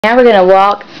Now we're going to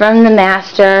walk from the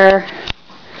master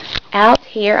out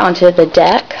here onto the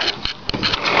deck.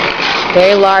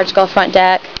 Very large Gulf front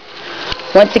deck.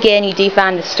 Once again, you do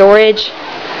find the storage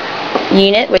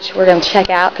unit, which we're going to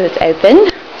check out because it's open.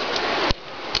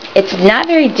 It's not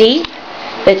very deep,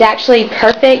 but it's actually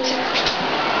perfect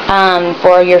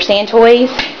for your sand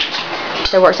toys.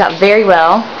 So it works out very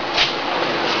well.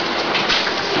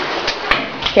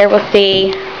 Here we'll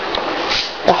see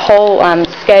the whole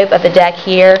scope of the deck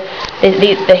here.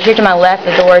 Here to my left,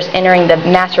 the doors entering the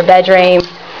master bedroom,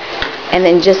 and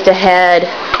then just ahead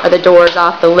are the doors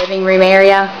off the living room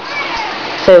area.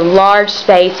 So large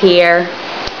space here.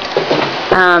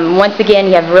 Once again,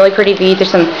 you have really pretty views.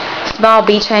 There's some small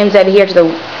beach homes over here to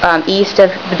the east of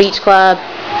the beach club.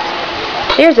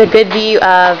 There's a good view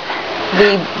of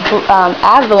the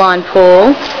Avalon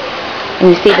pool, and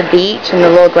you see the beach and the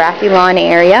little grassy lawn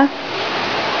area.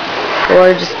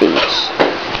 Gorgeous beach.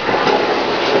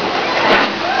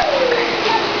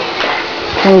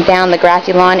 Coming down the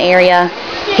grassy lawn area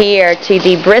here to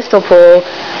the Bristol pool,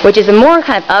 which is a more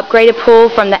kind of upgraded pool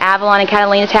from the Avalon and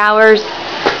Catalina towers.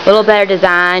 A little better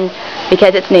design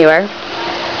because it's newer.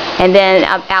 And then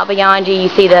out beyond you, you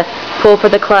see the pool for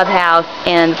the clubhouse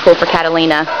and the pool for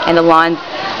Catalina and the lawns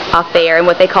off there, and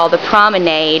what they call the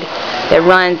promenade that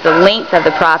runs the length of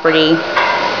the property,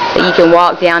 that you can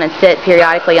walk down and sit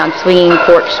periodically on swinging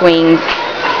porch swings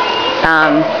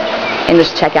and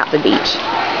just check out the beach.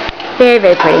 Very,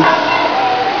 very pretty.